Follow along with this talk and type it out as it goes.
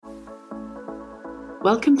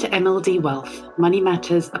Welcome to MLD Wealth, Money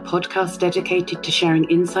Matters, a podcast dedicated to sharing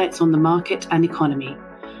insights on the market and economy.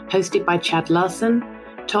 Hosted by Chad Larson,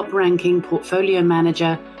 top-ranking portfolio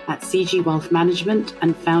manager at CG Wealth Management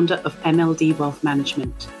and founder of MLD Wealth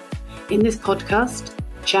Management. In this podcast,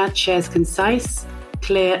 Chad shares concise,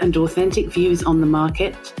 clear and authentic views on the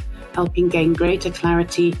market, helping gain greater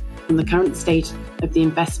clarity on the current state of the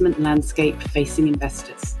investment landscape facing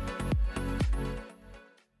investors.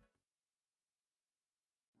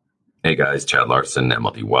 Hey guys, Chad Larson,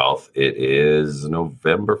 MLD Wealth. It is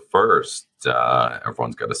November 1st.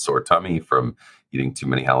 Everyone's got a sore tummy from eating too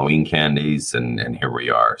many Halloween candies, and here we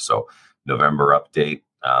are. So November update,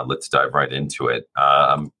 let's dive right into it.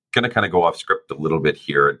 I'm going to kind of go off script a little bit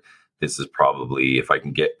here. This is probably, if I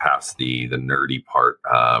can get past the nerdy part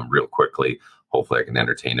real quickly, hopefully I can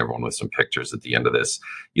entertain everyone with some pictures at the end of this.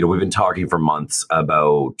 You know, we've been talking for months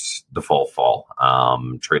about the fall.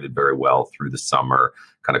 Traded very well through the summer,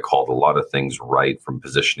 kind of called a lot of things right, from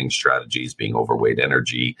positioning strategies, being overweight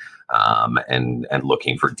energy, and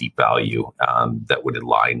looking for deep value that would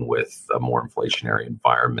align with a more inflationary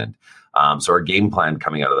environment. So our game plan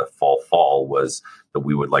coming out of the fall was that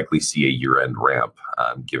we would likely see a year-end ramp,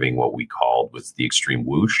 giving what we called was the extreme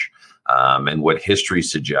whoosh. And what history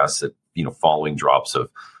suggests that, you know, following drops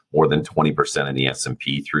of more than 20% in the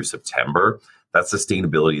S&P through September, that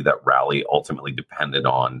sustainability, that rally ultimately depended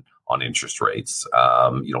on interest rates.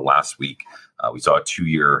 Last week we saw a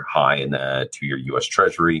 2-year high in the 2-year U.S.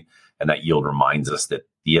 Treasury, and that yield reminds us that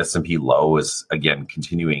the S&P low is again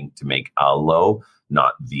continuing to make a low,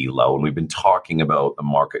 not the low. And we've been talking about the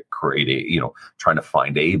market trying to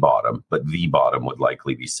find a bottom, but the bottom would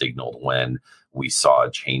likely be signaled when we saw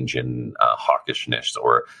a change in hawkishness,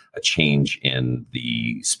 or a change in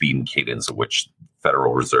the speed and cadence at which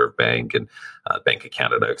Federal Reserve Bank and Bank of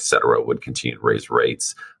Canada, et cetera, would continue to raise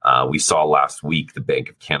rates. We saw last week the Bank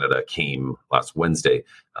of Canada came last Wednesday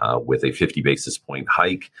with a 50 basis point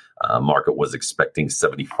hike. Market was expecting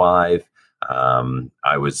 75.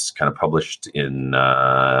 I was kind of published in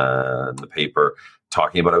the paper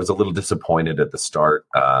talking about I was a little disappointed at the start,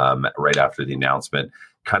 right after the announcement.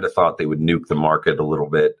 Kind of thought they would nuke the market a little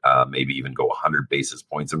bit, maybe even go 100 basis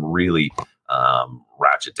points and really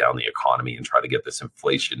ratchet down the economy and try to get this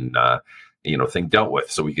inflation thing dealt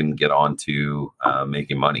with so we can get on to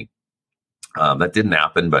making money. That didn't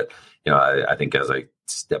happen, but I think as I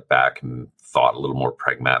stepped back and thought a little more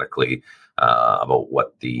pragmatically about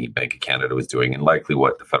what the Bank of Canada was doing, and likely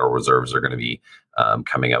what the Federal Reserves are going to be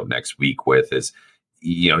coming out next week with, is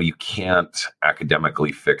you can't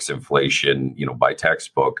academically fix inflation by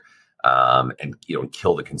textbook and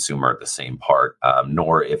kill the consumer at the same part,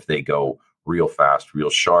 nor if they go real fast, real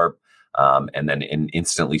sharp, and then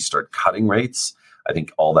instantly start cutting rates. I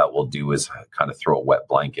think all that will do is kind of throw a wet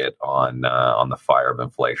blanket on the fire of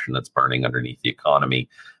inflation that's burning underneath the economy.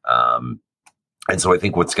 And so I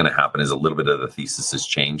think what's going to happen is a little bit of the thesis has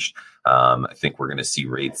changed. I think we're going to see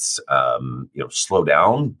rates slow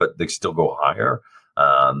down, but they still go higher.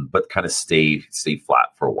 But kind of stay flat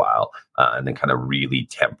for a while, and then kind of really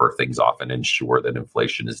temper things off and ensure that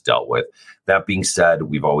inflation is dealt with. That being said,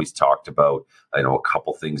 we've always talked about a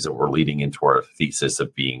couple things that were leading into our thesis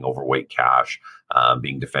of being overweight cash,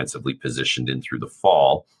 being defensively positioned in through the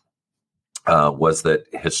fall. Was that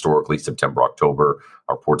historically September, October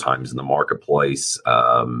are poor times in the marketplace,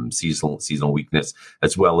 seasonal weakness,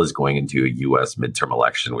 as well as going into a U.S. midterm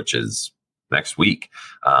election, which is next week.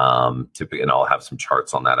 And I'll have some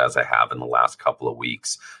charts on that, as I have in the last couple of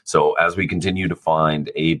weeks. So as we continue to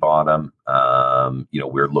find a bottom,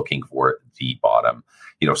 we're looking for the bottom.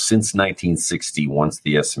 Since 1960, once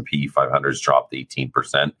the S&P 500 has dropped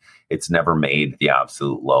 18%, it's never made the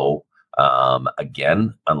absolute low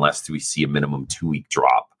again, unless we see a minimum 2-week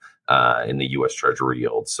drop in the U.S. Treasury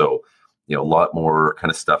yield. So, a lot more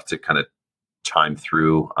kind of stuff to kind of chime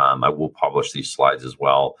through. I will publish these slides as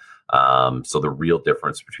well. So the real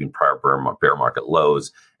difference between prior bear market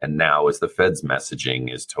lows and now is the Fed's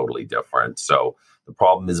messaging is totally different. So the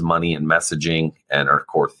problem is money and messaging, and our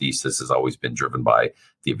core thesis has always been driven by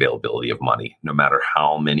the availability of money. No matter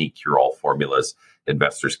how many cure-all formulas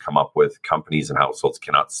investors come up with, companies and households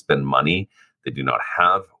cannot spend money they do not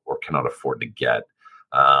have or cannot afford to get.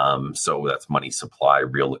 So that's money supply,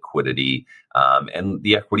 real liquidity, and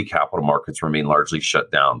the equity capital markets remain largely shut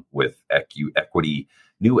down, with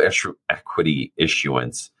new equity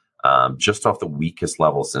issuance just off the weakest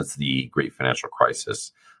level since the Great Financial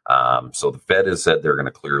Crisis. So the Fed has said they're going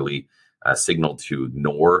to clearly signal to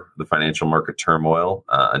ignore the financial market turmoil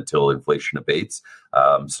until inflation abates.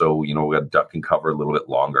 So we got to duck and cover a little bit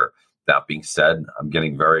longer. That being said, I'm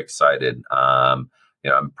getting very excited.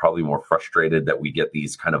 I'm probably more frustrated that we get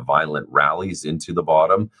these kind of violent rallies into the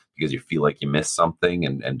bottom because you feel like you missed something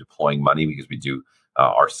and deploying money because we do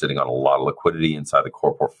are sitting on a lot of liquidity inside the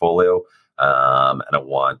core portfolio. And I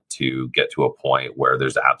want to get to a point where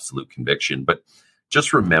there's absolute conviction. But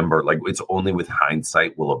just remember, like, it's only with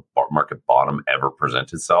hindsight will a market bottom ever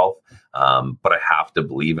present itself. But I have to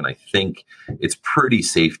believe, and I think it's pretty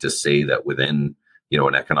safe to say that within,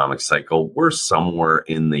 an economic cycle, we're somewhere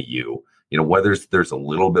in the U. Whether there's a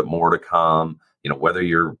little bit more to come, whether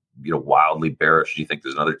you're, wildly bearish, you think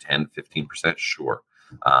there's another 10, 15%, sure.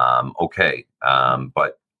 Okay.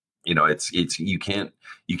 But it's you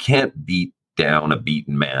can't beat down a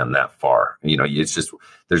beaten man that far. It's just,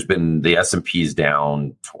 there's been, the S&P's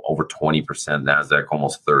down over 20%, NASDAQ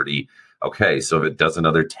almost 30. Okay, so if it does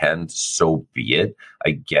another 10, so be it.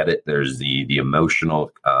 I get it. There's the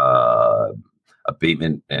emotional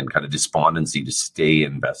abatement and kind of despondency to stay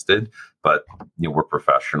invested, but we're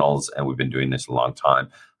professionals and we've been doing this a long time.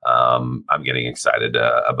 I'm getting excited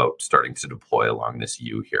about starting to deploy along this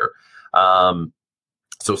U here.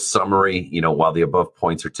 So summary, while the above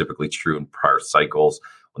points are typically true in prior cycles,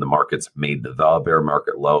 when the market's made the bear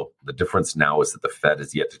market low, the difference now is that the Fed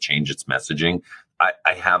has yet to change its messaging.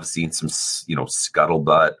 I have seen some,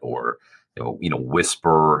 scuttlebutt or,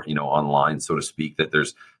 whisper, online, so to speak, that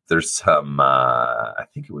there's some, I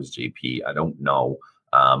think it was JP, I don't know,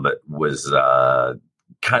 but was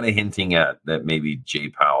kind of hinting at that maybe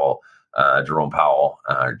Jerome Powell,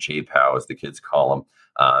 or J Powell as the kids call him,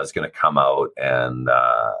 is going to come out and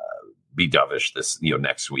be dovish this,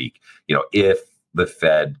 next week. If the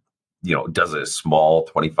Fed, does a small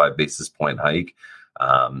 25 basis point hike,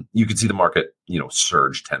 you could see the market,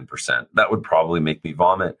 surge 10%. That would probably make me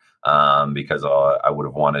vomit because I would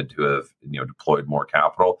have wanted to have, deployed more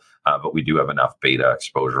capital. But we do have enough beta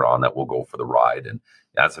exposure on that we'll go for the ride. And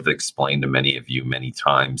as I've explained to many of you many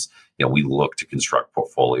times, we look to construct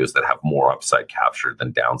portfolios that have more upside capture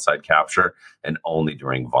than downside capture. And only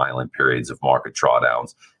during violent periods of market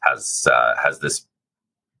drawdowns has this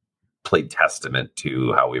played testament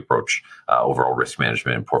to how we approach overall risk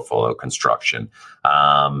management and portfolio construction.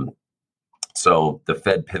 So the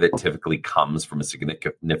Fed pivot typically comes from a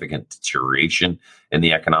significant deterioration in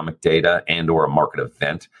the economic data and or a market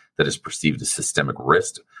event that is perceived as systemic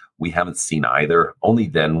risk. We haven't seen either. Only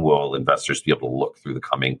then will investors be able to look through the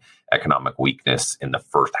coming economic weakness in the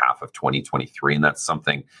first half of 2023. And that's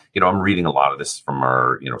something, I'm reading a lot of this from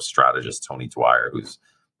our, strategist, Tony Dwyer, who's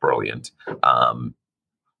brilliant.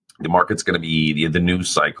 The market's going to be, the news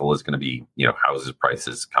cycle is going to be, houses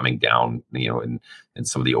prices coming down, in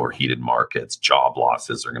some of the overheated markets. Job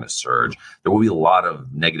losses are going to surge. There will be a lot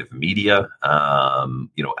of negative media,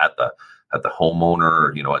 at the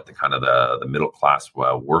homeowner, at the kind of the middle class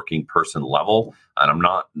working person level. And I'm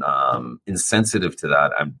not insensitive to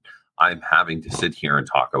that. I'm having to sit here and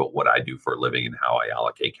talk about what I do for a living and how I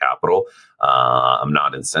allocate capital. I'm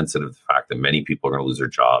not insensitive to the fact that many people are going to lose their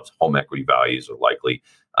jobs. Home equity values are likely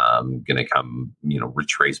going to come,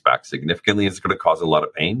 retrace back significantly. It's going to cause a lot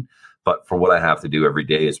of pain. But for what I have to do every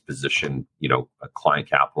day is position, a client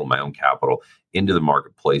capital, my own capital into the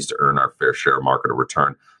marketplace to earn our fair share of market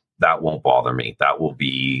return. That won't bother me. That will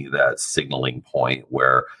be that signaling point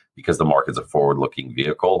where, because the market's a forward-looking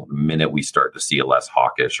vehicle, the minute we start to see a less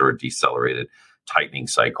hawkish or a decelerated tightening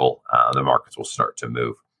cycle, the markets will start to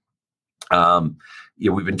move.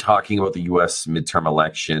 We've been talking about the U.S. midterm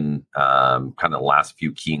election, kind of the last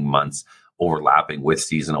few key months overlapping with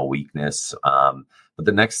seasonal weakness. But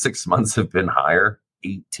the next 6 months have been higher,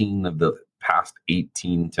 18 of the past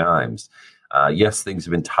 18 times. Yes, things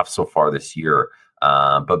have been tough so far this year.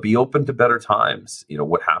 But be open to better times.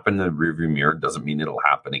 What happened in the rearview mirror doesn't mean it'll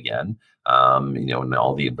happen again. And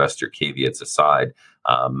all the investor caveats aside,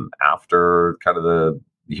 after kind of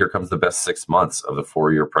here comes the best 6 months of the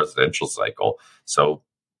 4-year presidential cycle. So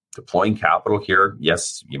deploying capital here,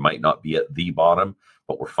 yes, you might not be at the bottom,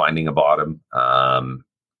 but we're finding a bottom.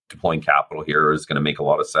 Deploying capital here is going to make a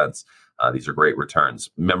lot of sense. These are great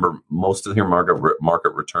returns. Remember, most of your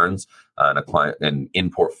market returns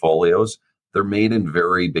in portfolios, they're made in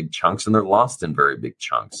very big chunks and they're lost in very big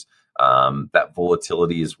chunks. That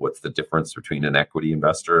volatility is what's the difference between an equity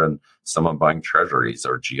investor and someone buying treasuries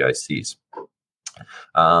or GICs.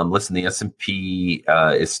 Listen, the S&P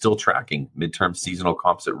is still tracking midterm seasonal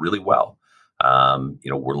composite really well.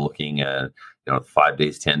 We're looking at 5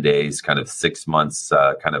 days, 10 days, kind of 6 months,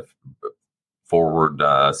 kind of forward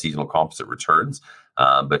seasonal composite returns.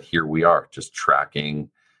 But here we are, just tracking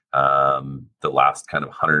the last kind of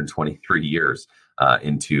 123 years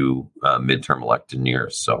into midterm election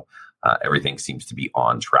years. So everything seems to be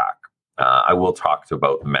on track. I will talk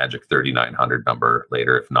about the magic 3,900 number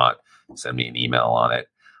later. If not, send me an email on it.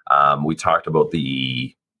 We talked about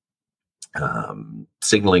the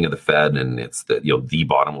signaling of the Fed, and it's that the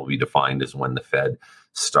bottom will be defined as when the Fed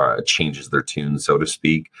changes their tune, so to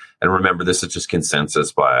speak. And remember, this is just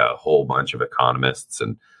consensus by a whole bunch of economists,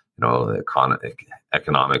 and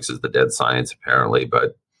economics is the dead science apparently.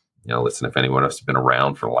 But listen, if anyone has been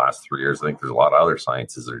around for the last 3 years, I think there's a lot of other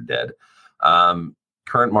sciences that are dead.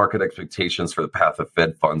 Current market expectations for the path of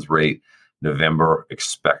Fed funds rate: November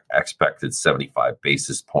expected 75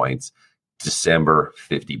 basis points. December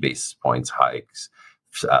 50 basis points hikes.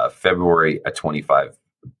 February a 25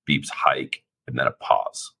 beeps hike, and then a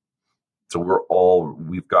pause. So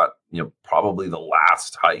we've got probably the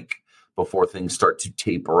last hike before things start to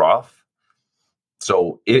taper off.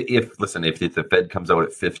 So if the Fed comes out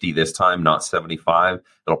at 50 this time, not 75,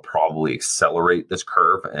 it'll probably accelerate this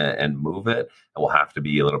curve and move it. And we'll have to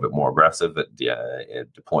be a little bit more aggressive at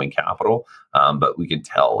deploying capital. But we can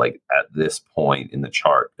tell, like, at this point in the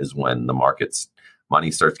chart is when the market's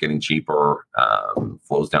money starts getting cheaper,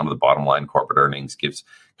 flows down to the bottom line. Corporate earnings gives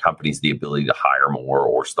companies the ability to hire more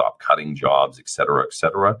or stop cutting jobs, et cetera, et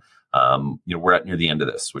cetera. We're at near the end of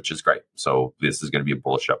this, which is great. So this is going to be a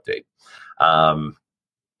bullish update.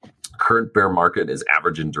 Current bear market is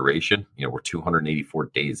average in duration. We're 284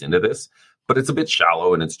 days into this, but it's a bit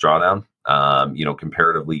shallow in its drawdown.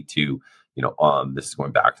 Comparatively to, this is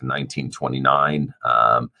going back to 1929.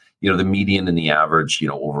 The median and the average,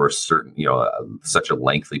 over a certain, such a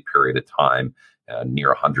lengthy period of time, near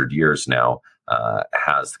 100 years now,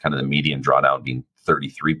 has kind of the median drawdown being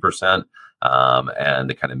 33%. And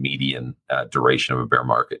the kind of median duration of a bear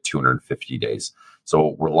market, 250 days.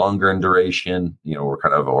 So we're longer in duration. We're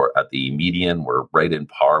kind of at the median. We're right in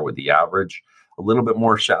par with the average. A little bit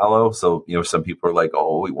more shallow. So some people are like,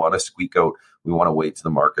 "Oh, we want to squeak out. We want to wait till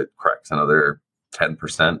the market corrects another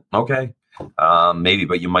 10%." Okay, maybe,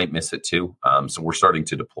 but you might miss it too. So we're starting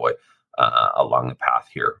to deploy along the path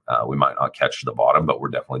here. We might not catch the bottom, but we're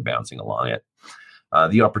definitely bouncing along it.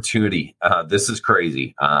 The opportunity. This is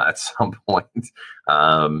crazy. At some point,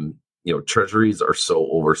 treasuries are so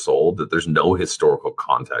oversold that there's no historical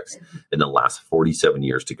context in the last 47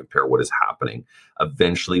 years to compare what is happening.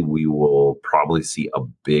 Eventually, we will probably see a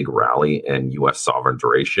big rally in U.S. sovereign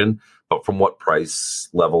duration. But from what price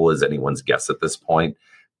level is anyone's guess at this point?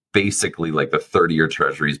 Basically, like, the 30-year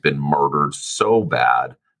treasury has been murdered so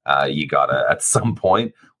bad. You gotta, at some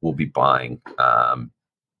point, we'll be buying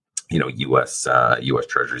U.S.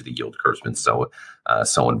 treasuries. The yield curve's been so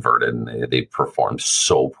inverted, and they performed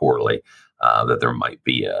so poorly that there might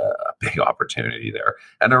be a big opportunity there.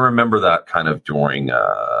 And I remember that kind of during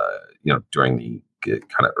the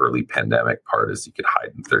kind of early pandemic part, is you could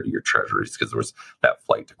hide in 30-year treasuries because there was that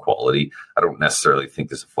flight to quality. I don't necessarily think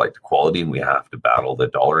there's a flight to quality, and we have to battle the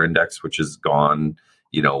dollar index, which has gone,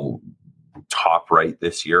 top right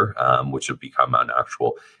this year, which have become an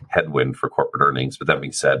actual headwind for corporate earnings. But that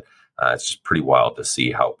being said, it's just pretty wild to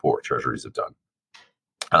see how poor treasuries have done.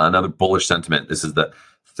 Another bullish sentiment. This is the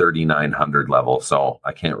 3,900 level. So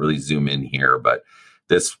I can't really zoom in here, but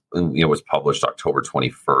this was published October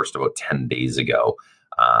 21st, about 10 days ago.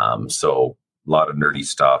 So a lot of nerdy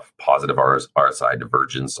stuff. Positive RSI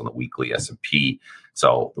divergence on the weekly S&P.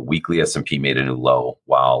 So the weekly S&P made a new low,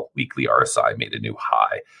 while weekly RSI made a new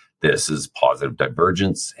high. This is positive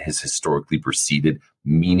divergence, has historically preceded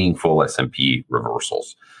meaningful S&P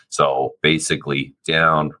reversals. So basically,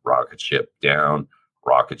 down, rocket ship, down,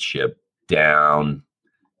 rocket ship, down.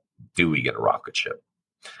 Do we get a rocket ship?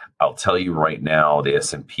 I'll tell you right now, the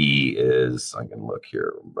S&P is, I can look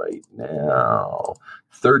here right now,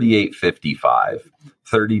 3855.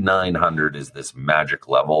 3,900 is this magic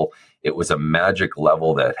level. It was a magic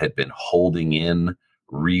level that had been holding in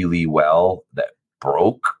really well, that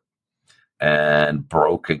broke and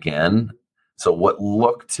broke again. So what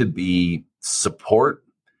looked to be support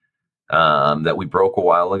that we broke a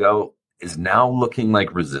while ago is now looking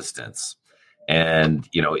like resistance. And,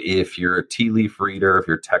 if you're a tea leaf reader, if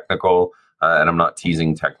you're technical, and I'm not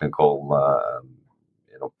teasing technical,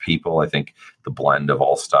 people, I think the blend of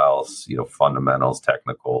all styles, fundamentals,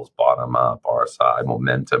 technicals, bottom up, RSI,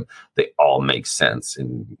 momentum, they all make sense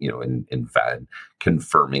in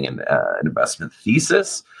confirming an investment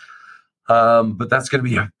thesis. But that's going to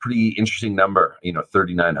be a pretty interesting number.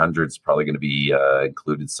 3,900 is probably going to be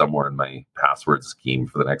included somewhere in my password scheme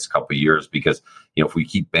for the next couple of years, because, if we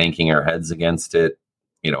keep banking our heads against it,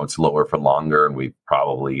 it's lower for longer, and we've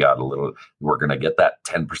probably got we're going to get that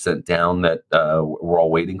 10% down that we're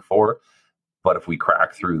all waiting for. But if we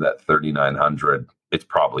crack through that 3,900, it's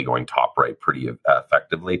probably going top right pretty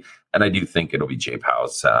effectively. And I do think it'll be Jay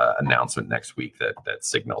Powell's announcement next week that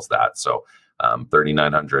signals that. So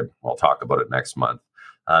 3,900, we'll talk about it next month.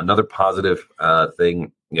 Another positive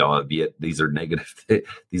thing, albeit these are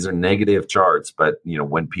negative charts, but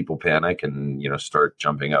when people panic and start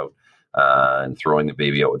jumping out and throwing the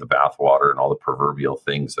baby out with the bathwater and all the proverbial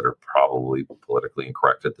things that are probably politically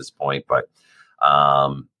incorrect at this point, but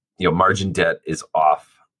margin debt is off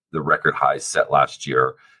the record highs set last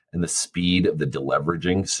year, and the speed of the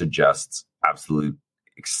deleveraging suggests absolute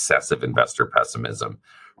excessive investor pessimism.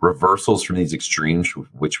 Reversals from these extremes,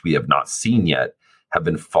 which we have not seen yet, have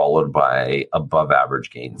been followed by above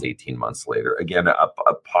average gains 18 months later. Again, a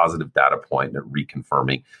positive data point and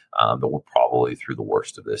reconfirming that we're probably through the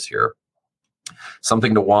worst of this here.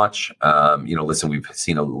 Something to watch. Listen, we've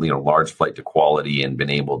seen a large flight to quality and been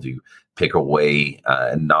able to pick away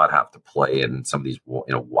and not have to play in some of these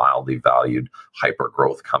wildly valued hyper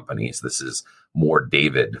growth companies. This is more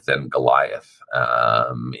David than Goliath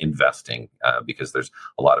investing because there's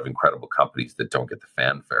a lot of incredible companies that don't get the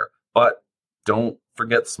fanfare. But don't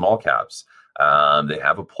forget small caps. They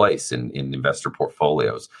have a place in investor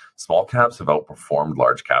portfolios. Small caps have outperformed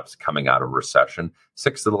large caps coming out of recession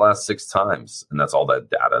 6 of the last 6 times. And that's all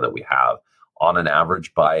that data that we have on an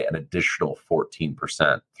average by an additional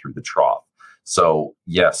 14% through the trough. So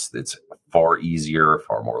yes, it's far easier,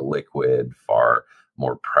 far more liquid, far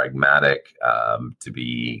more pragmatic to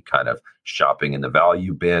be kind of shopping in the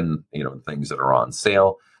value bin, things that are on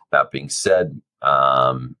sale. That being said,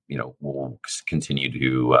 we'll continue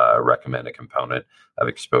to recommend a component of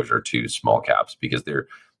exposure to small caps because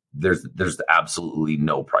there's absolutely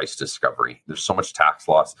no price discovery. There's so much tax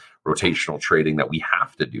loss, rotational trading that we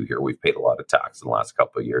have to do here. We've paid a lot of tax in the last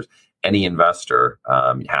couple of years. Any investor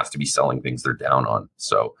has to be selling things they're down on.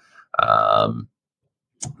 So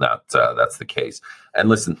that's the case. And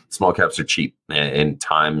listen, small caps are cheap in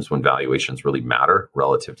times when valuations really matter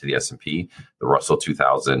relative to the S&P. The Russell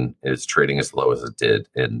 2000 is trading as low as it did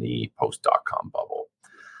in the post-dot-com bubble.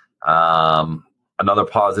 Another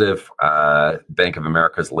positive, Bank of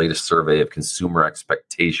America's latest survey of consumer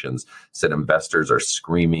expectations said investors are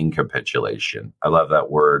screaming capitulation. I love that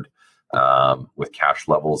word. With cash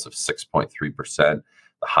levels of 6.3%.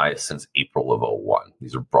 The highest since April of 2001.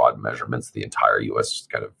 These are broad measurements of the entire U.S.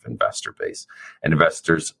 kind of investor base. And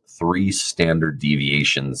investors, 3 standard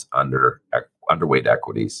deviations underweight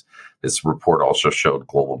equities. This report also showed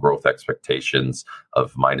global growth expectations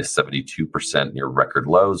of minus 72% near record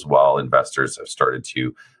lows, while investors have started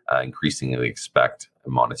to increasingly expect a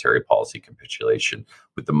monetary policy capitulation,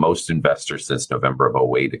 with the most investors since November of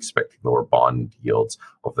 2008 expecting lower bond yields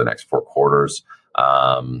over the next 4 quarters.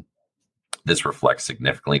 This reflects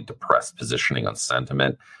significantly depressed positioning on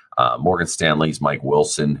sentiment. Morgan Stanley's Mike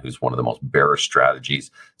Wilson, who's one of the most bearish strategies,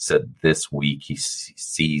 said this week he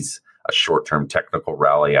sees a short-term technical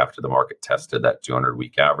rally after the market tested that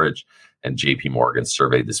 200-week average. And JP Morgan's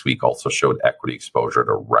survey this week also showed equity exposure at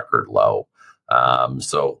a record low.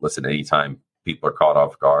 So listen, anytime people are caught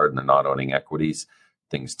off guard and they're not owning equities,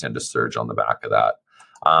 things tend to surge on the back of that.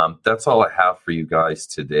 That's all I have for you guys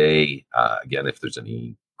today. Again, if there's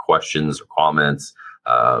any questions or comments,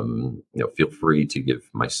 feel free to give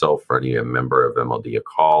myself or any member of MLD a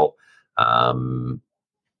call. Have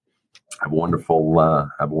a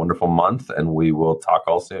wonderful month, and we will talk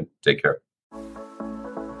all soon. Take care.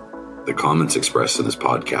 The comments expressed in this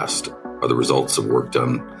podcast are the results of work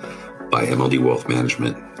done by MLD Wealth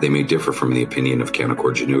Management. They may differ from the opinion of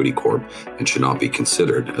Canaccord Genuity Corp and should not be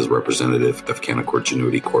considered as representative of Canaccord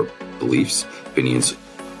Genuity Corp beliefs, opinions,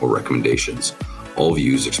 or recommendations. All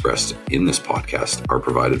views expressed in this podcast are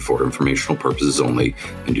provided for informational purposes only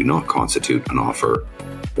and do not constitute an offer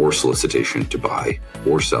or solicitation to buy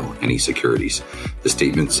or sell any securities. The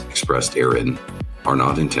statements expressed herein are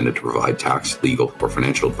not intended to provide tax, legal, or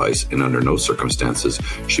financial advice, and under no circumstances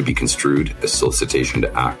should be construed as solicitation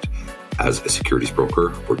to act as a securities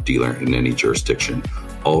broker or dealer in any jurisdiction.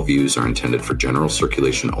 All views are intended for general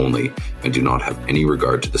circulation only and do not have any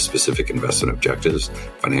regard to the specific investment objectives,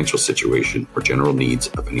 financial situation, or general needs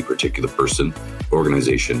of any particular person,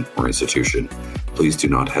 organization, or institution. Please do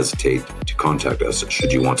not hesitate to contact us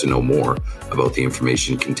should you want to know more about the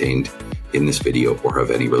information contained in this video or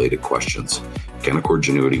have any related questions. Canaccord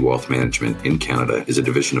Genuity Wealth Management in Canada is a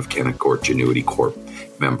division of Canaccord Genuity Corp,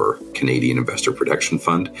 member, Canadian Investor Protection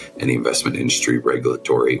Fund, and the Investment Industry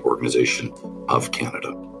Regulatory Organization of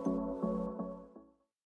Canada.